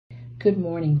Good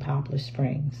morning, Poplar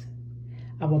Springs.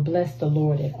 I will bless the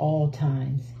Lord at all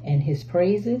times, and his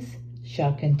praises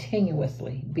shall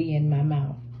continuously be in my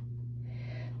mouth.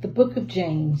 The book of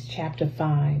James, chapter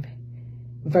 5,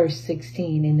 verse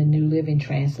 16 in the New Living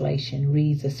Translation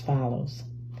reads as follows.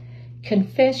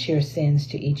 Confess your sins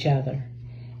to each other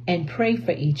and pray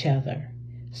for each other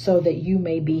so that you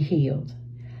may be healed.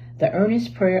 The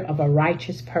earnest prayer of a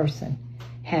righteous person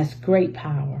has great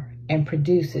power and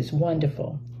produces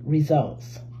wonderful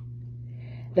results.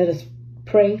 Let us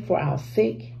pray for our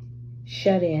sick,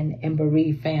 shut in, and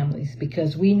bereaved families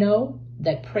because we know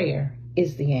that prayer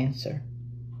is the answer.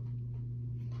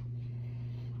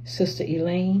 Sister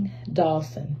Elaine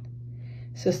Dawson,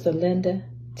 Sister Linda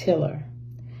Tiller,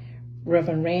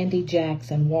 Reverend Randy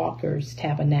Jackson, Walker's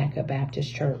Tabernacle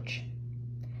Baptist Church,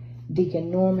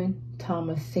 Deacon Norman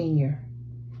Thomas Sr.,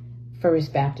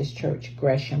 First Baptist Church,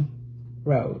 Gresham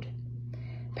Road,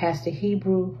 Pastor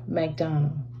Hebrew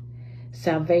McDonald,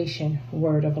 Salvation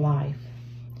Word of Life,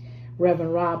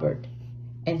 Reverend Robert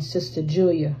and Sister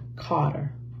Julia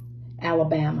Carter,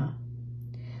 Alabama,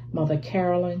 Mother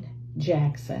Carolyn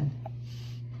Jackson,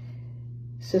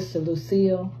 Sister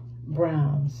Lucille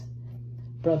Browns,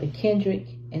 Brother Kendrick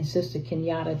and Sister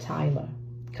Kenyatta Tyler,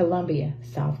 Columbia,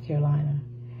 South Carolina,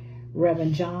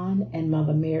 Reverend John and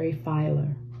Mother Mary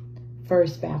Filer,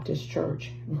 First Baptist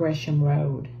Church, Gresham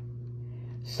Road,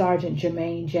 Sergeant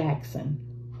Jermaine Jackson,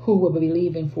 who will be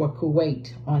leaving for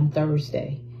Kuwait on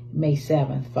Thursday, May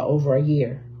 7th, for over a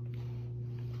year.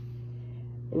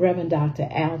 Reverend Dr.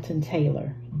 Alton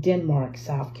Taylor, Denmark,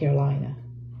 South Carolina.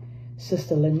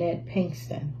 Sister Lynette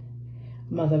Pinkston,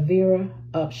 Mother Vera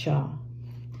Upshaw,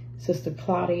 Sister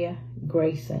Claudia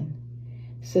Grayson,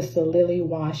 Sister Lily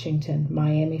Washington,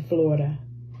 Miami, Florida.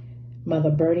 Mother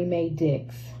Bertie Mae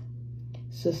Dix,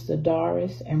 Sister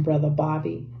Doris and Brother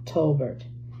Bobby Tolbert,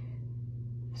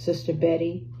 Sister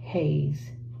Betty Hayes,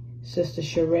 Sister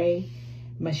Sheree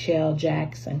Michelle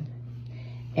Jackson,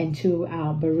 and to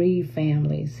our bereaved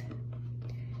families,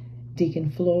 Deacon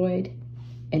Floyd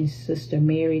and Sister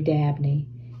Mary Dabney,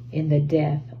 in the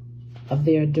death of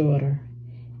their daughter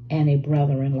and a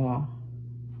brother-in-law.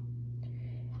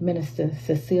 Minister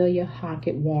Cecilia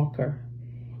Hockett Walker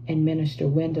and Minister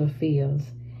Wendell Fields,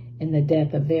 in the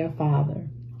death of their father,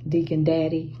 Deacon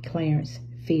Daddy Clarence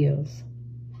Fields.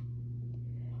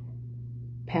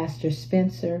 Pastor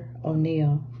Spencer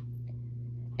O'Neill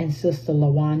and Sister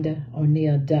LaWanda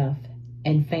O'Neill Duff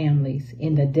and families,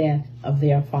 in the death of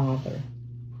their father.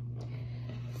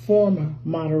 Former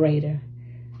moderator,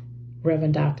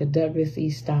 Reverend Dr. Douglas E.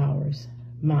 Stowers,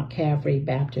 Mount Calvary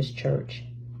Baptist Church,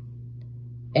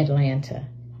 Atlanta,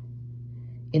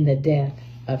 in the death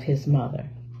of his mother.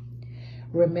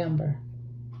 Remember,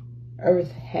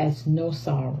 earth has no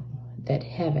sorrow that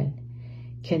heaven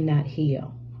cannot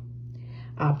heal.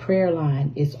 Our prayer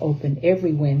line is open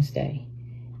every Wednesday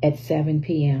at 7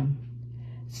 p.m.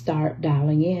 Start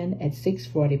dialing in at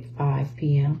 6:45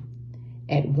 p.m.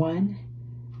 at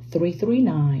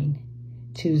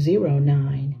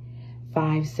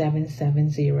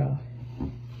 1-339-209-5770.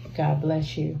 God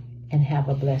bless you and have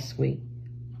a blessed week.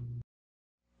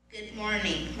 Good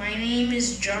morning. My name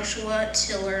is Joshua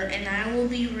Tiller, and I will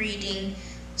be reading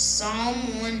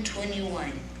Psalm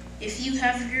 121. If you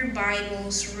have your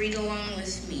Bibles, read along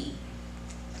with me.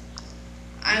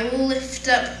 I will lift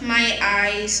up my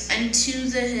eyes unto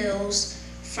the hills,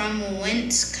 from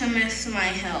whence cometh my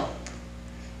help.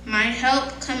 My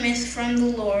help cometh from the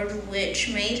Lord, which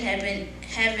made heaven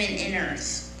and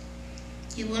earth.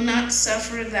 He will not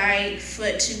suffer thy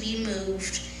foot to be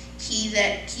moved. He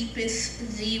that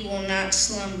keepeth thee will not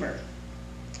slumber.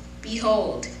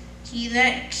 Behold, he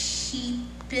that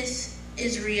keepeth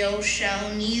Israel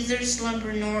shall neither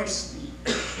slumber nor sleep.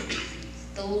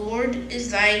 The Lord is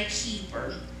thy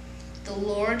keeper. The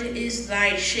Lord is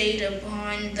thy shade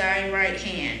upon thy right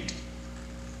hand.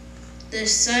 The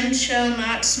sun shall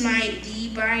not smite thee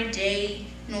by day,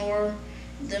 nor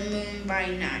the moon by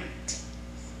night.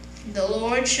 The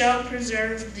Lord shall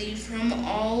preserve thee from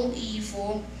all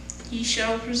evil. He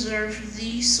shall preserve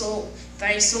thy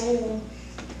soul.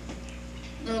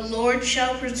 The Lord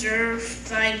shall preserve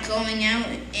thy going out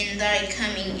and thy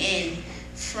coming in,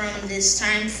 from this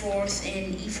time forth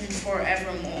and even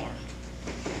forevermore.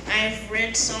 I have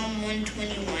read Psalm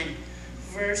 121,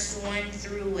 verse 1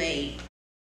 through 8.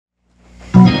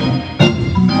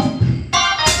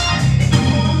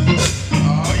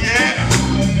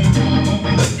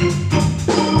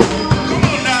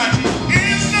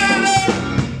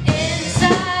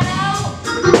 Inside out.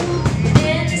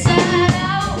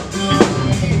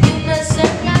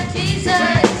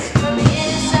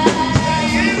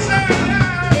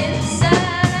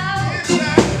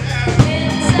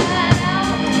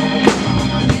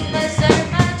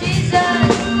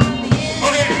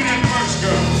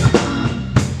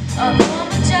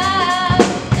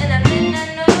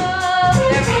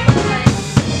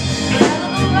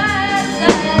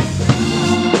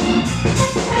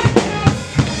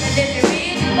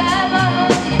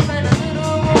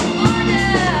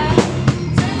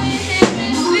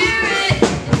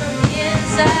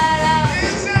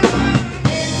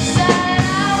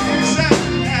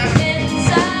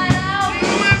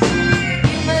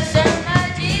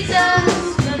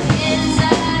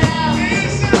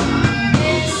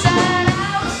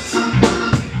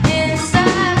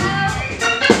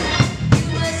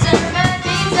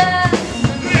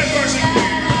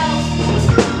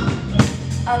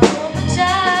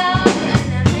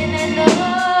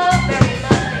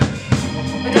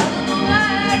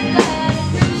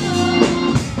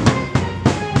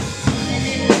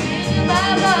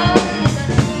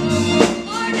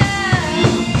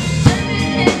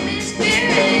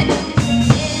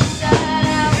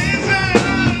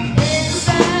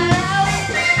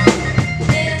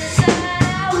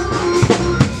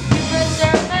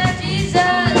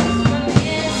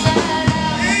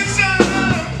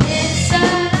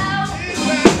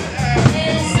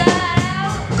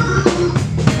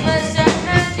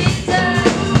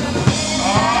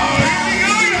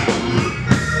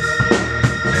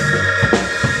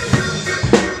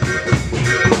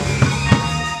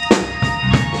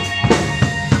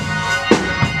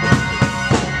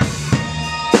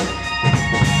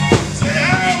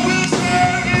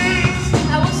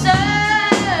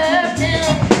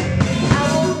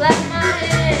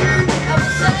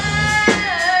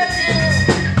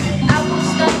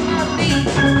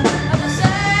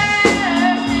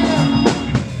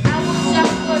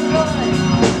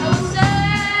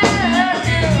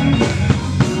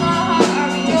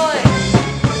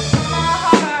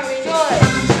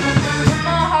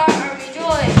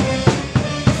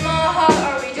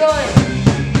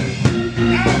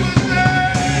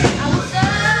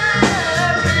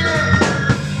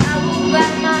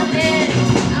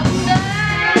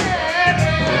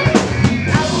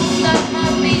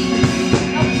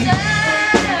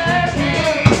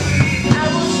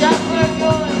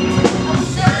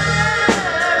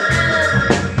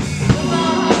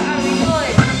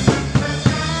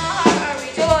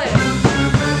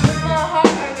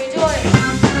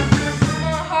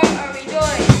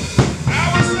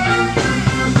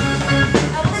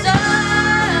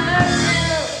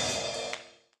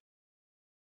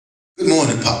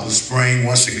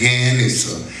 once again, it's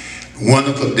a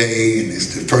wonderful day, and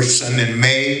it's the first Sunday in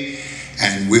May,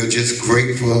 and we're just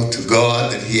grateful to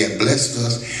God that He had blessed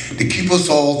us to keep us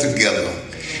all together.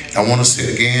 I want to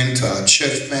say again to our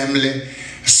church family,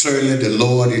 certainly the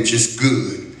Lord is just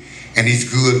good, and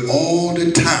He's good all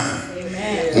the time.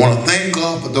 Amen. I want to thank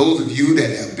God for those of you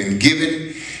that have been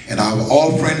giving, and our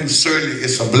offering certainly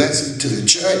is a blessing to the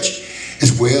church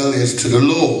as well as to the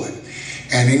Lord.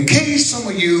 And in case some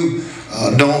of you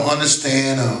don't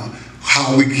understand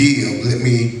how we give, let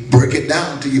me break it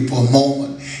down to you for a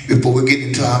moment before we get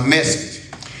into our message.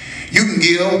 You can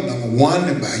give, number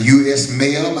one, by U.S.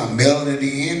 mail, by mailing it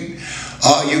in,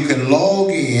 or you can log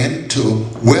in to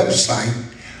website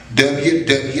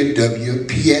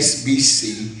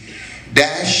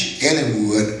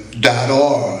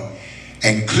www.psbc-ellenwood.org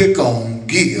and click on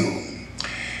Give.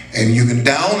 And you can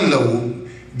download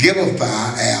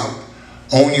Giveify app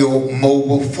on your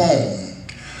mobile phone,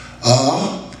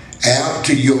 app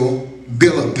to your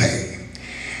bill pay.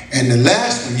 And the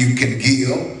last one you can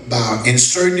give by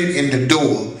inserting it in the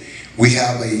door. We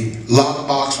have a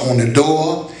lockbox on the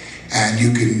door, and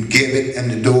you can give it in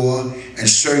the door, and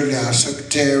certainly our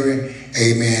secretary,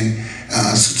 amen,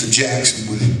 Sister Jackson,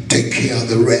 will take care of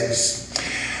the rest.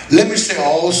 Let me say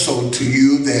also to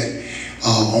you that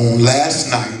on last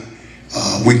night,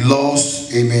 we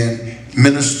lost, amen,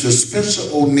 Minister Spencer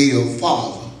O'Neal,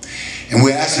 father. And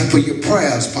we're asking for your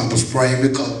prayers, Papa Spring,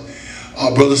 because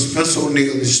our brother Spencer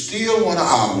O'Neal is still on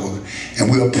our, and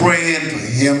we are praying for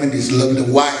him and his lovely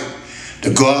wife,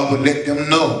 that God would let them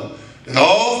know that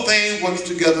all things work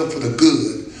together for the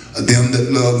good of them that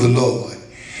love the Lord.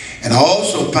 And I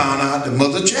also found out that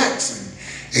Mother Jackson,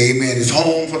 amen, is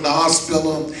home from the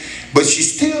hospital, but she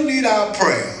still needs our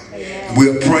prayer. And we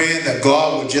are praying that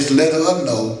God will just let her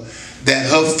know that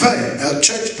her family, her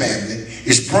church family,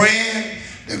 is praying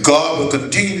that God will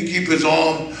continue to keep His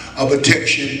arm of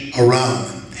protection around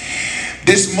them.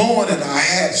 This morning, I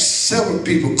had several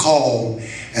people call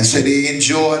and say they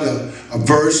enjoyed a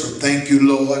verse of "Thank You,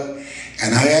 Lord."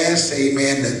 And I asked,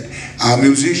 amen, that our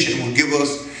musician would give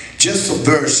us just a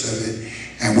verse of it,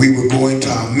 and we would go into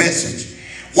our message.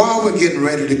 While we're getting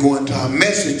ready to go into our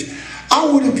message, I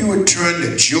would, if you would turn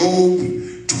to Job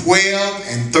 12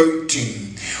 and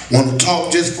 13. I want to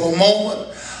talk just for a moment.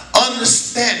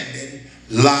 Understanding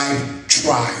life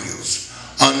trials.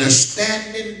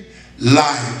 Understanding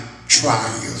life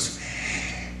trials.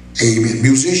 Amen.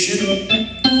 Musician,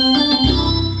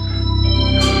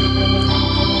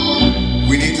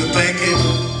 we need to thank Him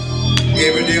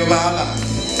every day of our life.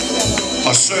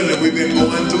 Or certainly we've been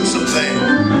going through some things.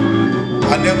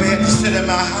 I never had to sit in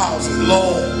my house as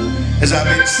long as I've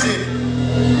been sitting.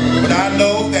 But I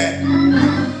know that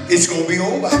it's going to be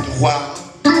over after a while.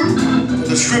 For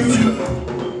the scripture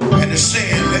and the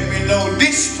saying let me know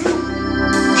this too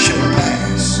shall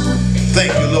pass.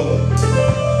 Thank you, Lord.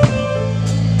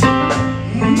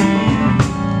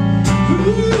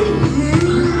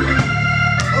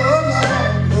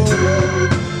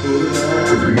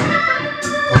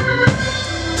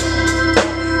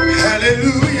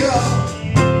 Hallelujah.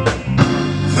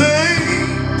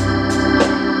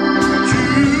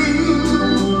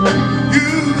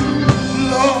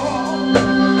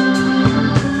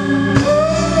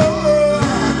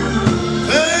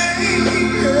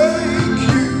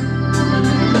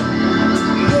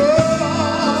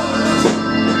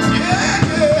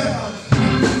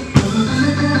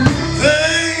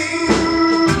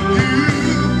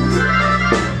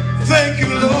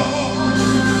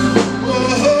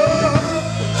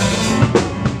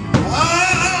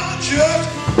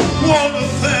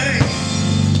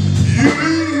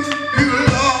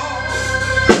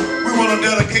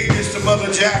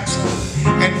 Mother Jackson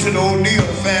and to the O'Neal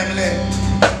family,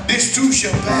 this too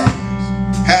shall pass.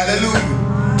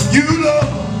 Hallelujah. You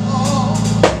Lord,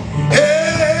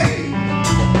 hey,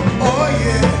 oh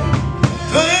yeah,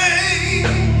 thank you,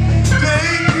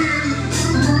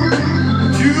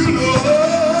 you Lord,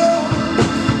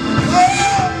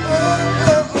 thank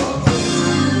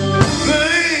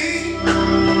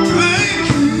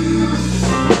you,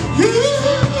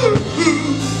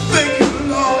 thank you, Lord.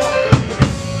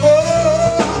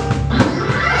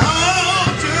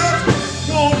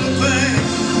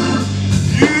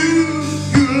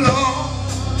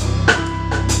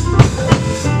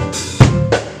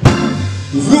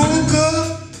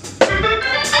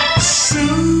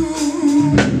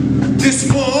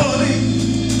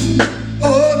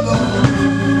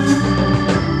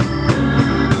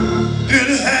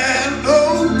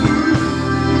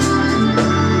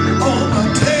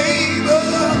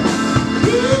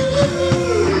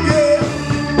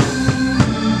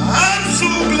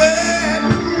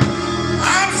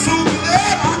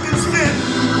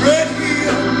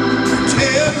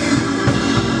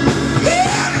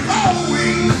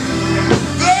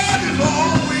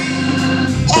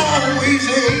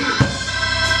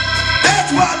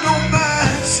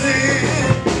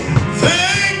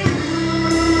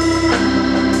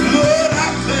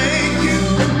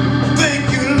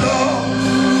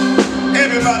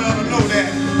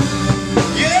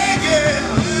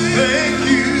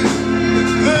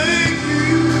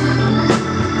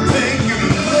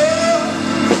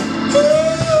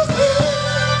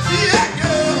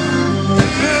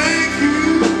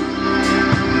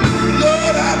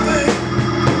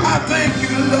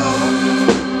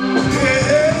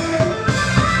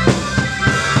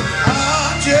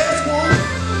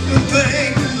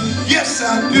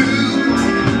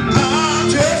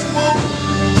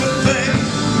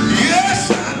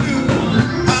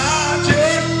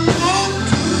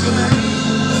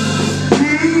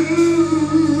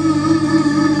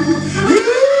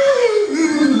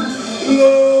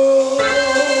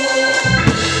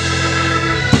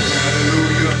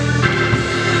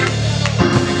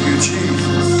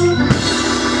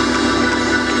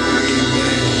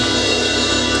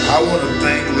 I want to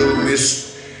thank little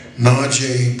Miss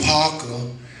Najee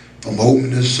Parker from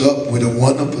opening us up with a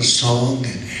wonderful song,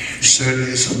 and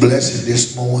certainly it's a blessing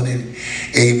this morning.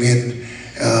 Amen.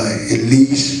 At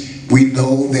least we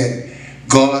know that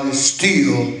God is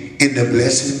still in the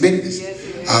blessing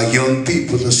business. Our young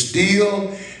people are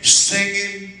still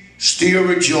singing, still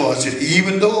rejoicing,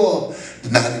 even though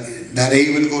not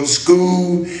able to go to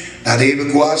school, not able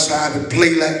to go outside and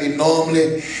play like they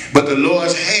normally, but the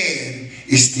Lord's hand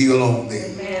is still on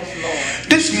them.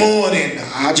 This morning,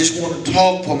 I just want to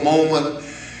talk for a moment,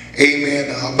 amen,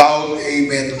 about,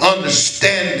 amen,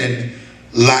 understanding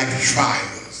life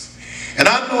trials. And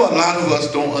I know a lot of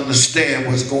us don't understand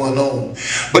what's going on.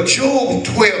 But Job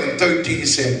 12 and 13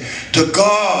 said, to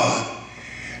God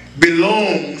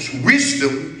belongs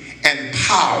wisdom and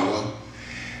power,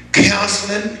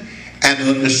 counseling and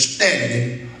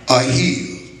understanding are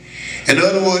his. In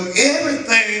other words,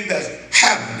 everything that's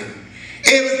happening,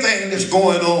 everything that's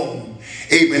going on,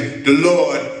 amen, the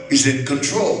Lord is in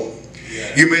control.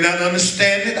 Yeah. You may not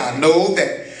understand it. I know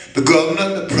that the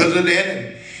governor, the president,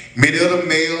 and many other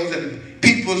mayors and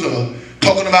peoples are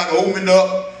talking about opening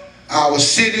up our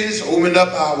cities, opening up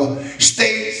our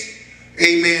states,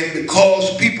 amen,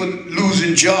 because people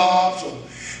losing jobs, or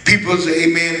people's,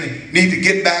 amen, need to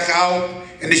get back out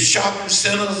in the shopping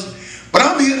centers. But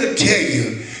I'm here to tell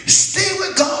you, stay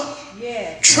with God.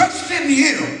 Yeah. Trust in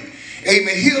Him.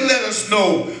 Amen. He'll let us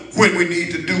know when we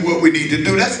need to do what we need to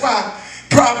do. That's why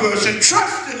Proverbs says,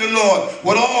 trust in the Lord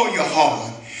with all your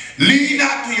heart. Lean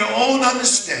not to your own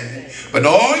understanding, but in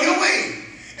all your ways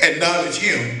acknowledge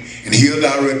Him, and He'll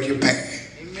direct your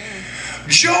path. Amen.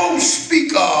 Job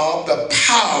speaks of the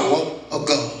power of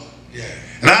God. Yeah.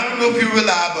 And I don't know if you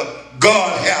realize, but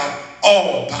God has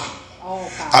all power.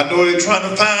 I know they're trying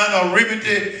to find a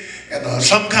remedy and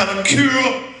some kind of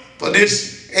cure for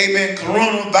this, amen,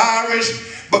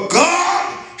 coronavirus, but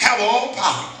God have all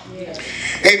power. Yeah.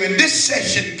 Amen. This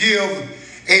session gives,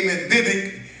 amen,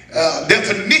 vivid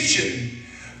definition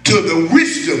to the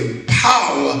wisdom,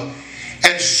 power,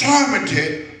 and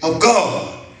sovereignty of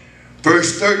God.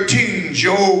 Verse 13,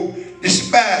 Job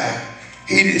despised.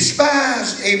 He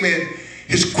despised, amen,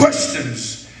 his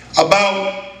questions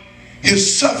about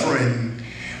his suffering,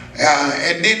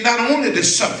 and then not only the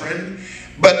suffering,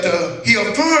 but he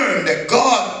affirmed that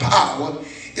God's power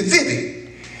is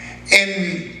vivid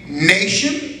in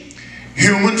nation,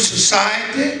 human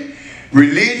society,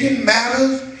 religion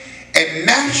matters, and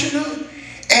national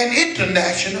and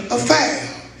international affairs.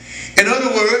 In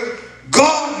other words,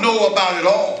 God knows about it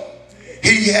all.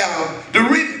 He has the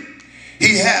rhythm,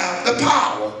 He has the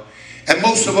power, and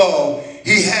most of all,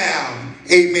 He has,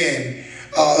 amen,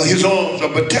 His arms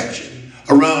of protection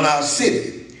around our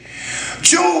city.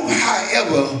 Job,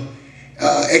 however,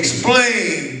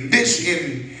 explained this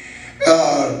in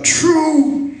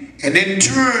true and in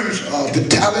terms of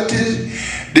fatality,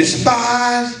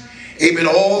 despise, amen,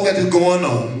 all that is going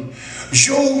on.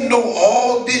 Job know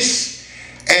all this,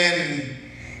 and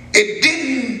it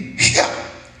didn't help.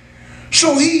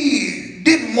 So he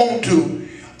didn't want to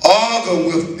argue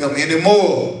with them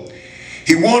anymore.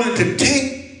 He wanted to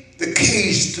take the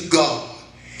case to God.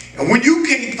 And when you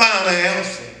can't find an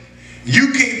answer,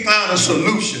 you can't find a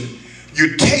solution,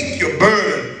 you take your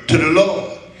burden to the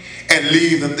Lord and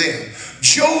leave him there.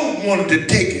 Job wanted to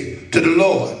take it to the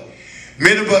Lord.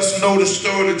 Many of us know the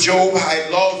story of Job, how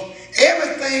he lost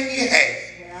everything he had.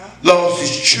 Yeah. Lost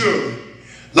his children,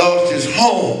 lost his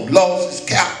home, lost his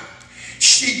cattle,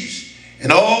 sheep,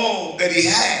 and all that he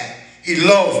had, he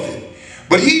lost it.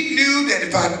 But he knew that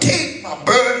if I take my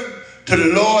burden to the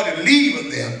Lord and leave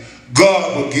him there,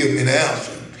 God will give me the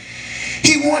answer.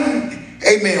 He wanted,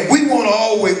 amen, we want to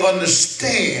always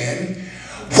understand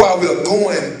why we're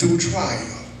going through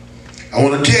trial. I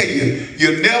want to tell you,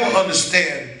 you'll never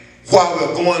understand why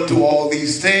we're going through all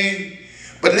these things.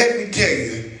 But let me tell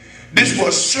you, this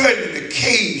was certainly the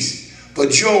case for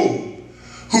Job,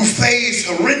 who faced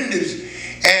horrendous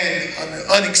and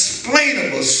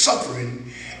unexplainable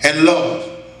suffering and loss.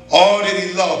 All that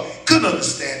he lost, couldn't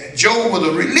understand it. Job was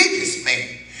a religious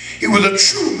man. He was a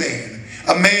true man,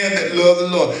 a man that loved the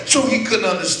Lord. So he couldn't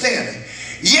understand it.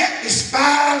 Yet,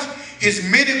 despite his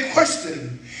many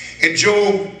questions in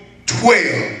Job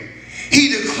 12, he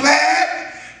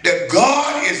declared that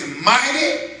God is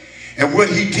mighty, and what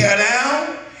he tear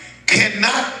down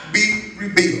cannot be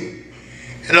rebuilt.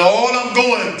 And all I'm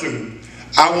going through,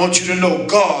 I want you to know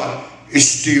God is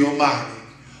still mighty.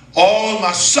 All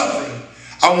my suffering,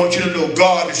 I want you to know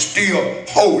God is still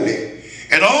holy.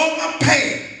 And all my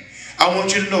pain, I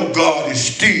want you to know God is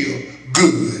still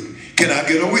good. Can I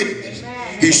get a witness?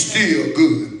 Amen. He's still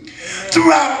good. Amen.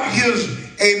 Throughout his,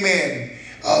 amen,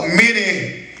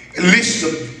 many lists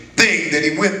of things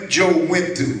that Job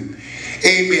went through.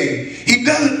 Amen. He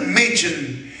doesn't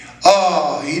mention,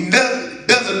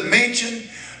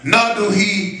 nor do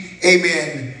he,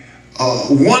 amen,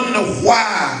 wonder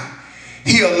why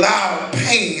he allowed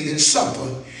pain and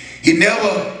suffer. He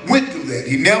never went through that.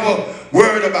 He never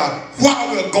worried about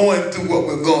why we're going through what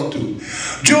we're going through.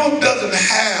 Job doesn't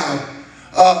have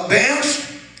the answer.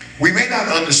 We may not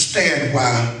understand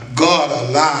why God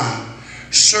allowed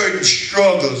certain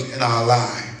struggles in our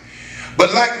life.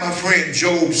 But like my friend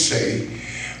Job said,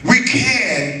 we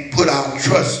can put our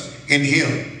trust in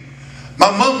him.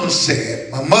 My mother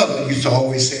used to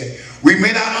always say, we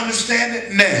may not understand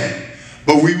it now,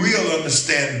 but we will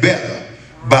understand better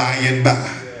by and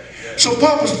by. So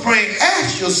Papa's praying,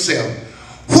 ask yourself,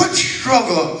 what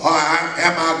struggle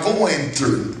am I going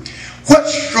through? What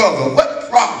struggle, what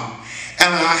problem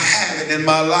am I having in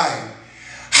my life?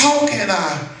 How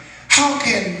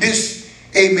can this,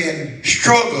 amen,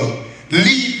 struggle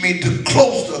lead me to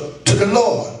closer to the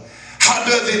Lord? How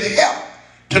does it help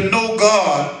to know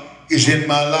God is in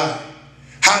my life?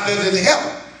 How does it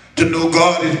help to know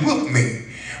God is with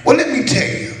me? Well, let me tell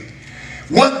you,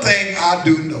 one thing I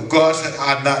do know, God said,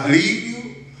 I'll not leave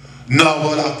you, nor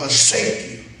will I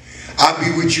forsake you. I'll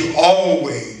be with you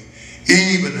always,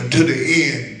 even until the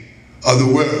end of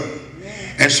the world.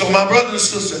 And so, my brothers and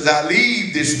sisters, as I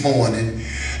leave this morning,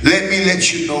 let me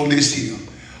let you know this here.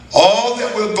 All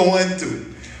that we're going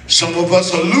through, some of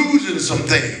us are losing some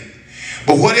things.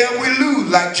 But whatever we lose,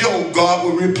 like Job, God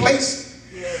will replace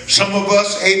it. Some of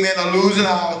us, amen, are losing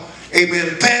our,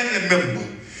 amen, family member.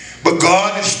 But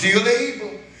God is still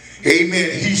able.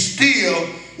 Amen. He still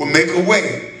will make a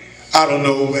way out of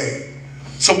no way.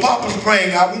 So Papa's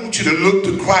praying, I want you to look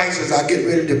to Christ as I get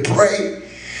ready to pray.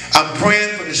 I'm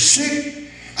praying for the sick.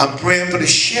 I'm praying for the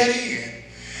shed in.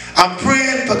 I'm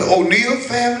praying for the O'Neill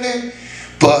family,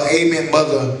 for, amen,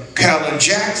 Mother Carolyn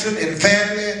Jackson and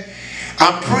family.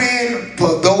 I'm praying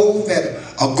for those that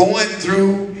are going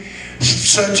through,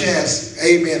 such as,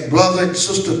 amen, Brother and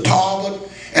Sister Talbot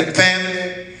and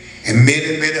family, and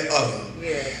many, many others.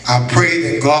 Yes. I pray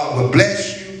that God will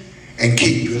bless you and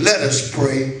keep you. Let us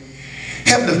pray.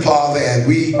 Heavenly Father, as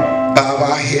we bow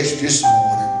our heads this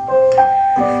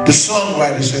morning, the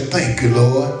songwriter said, thank you,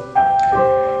 Lord.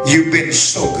 You've been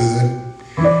so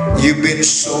good. You've been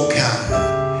so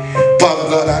kind. Father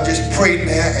God, I just pray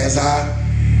now as I,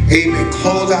 amen,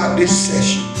 close out this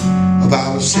session of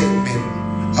our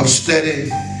segment of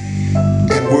study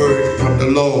and word from the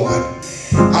Lord.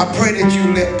 I pray that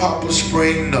you let Papa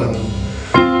Spring know,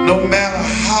 no matter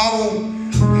how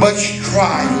much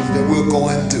trials that we're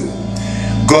going through,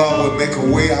 God will make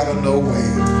a way out of no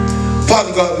way.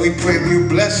 Father God, we pray you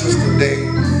bless us today.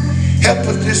 Help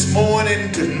us this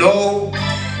morning to know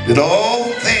that all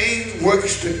things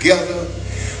works together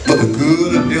for the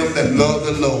good of them that love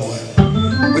the Lord.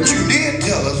 But you did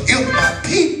tell us, if my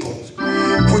people,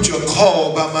 which are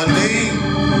called by my name,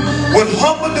 would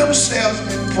humble themselves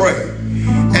and pray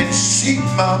and seek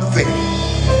my face,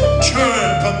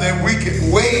 turn from their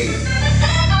wicked ways,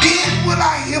 then will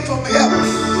I hear from heaven.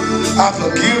 I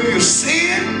forgive your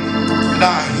sin and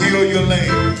I heal your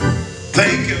land.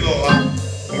 Thank you, Lord.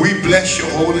 We bless your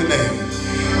holy name.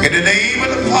 In the name of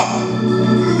the Father,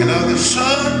 and of the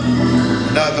Son,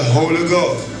 and of the Holy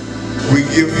Ghost, we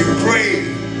give you praise.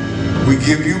 We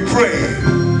give you praise.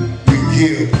 We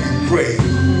give you praise.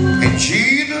 In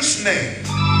Jesus' name,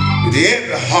 with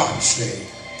every heart say,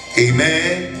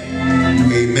 amen,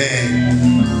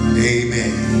 amen,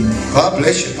 amen. God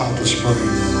bless you, Papa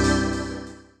Spring.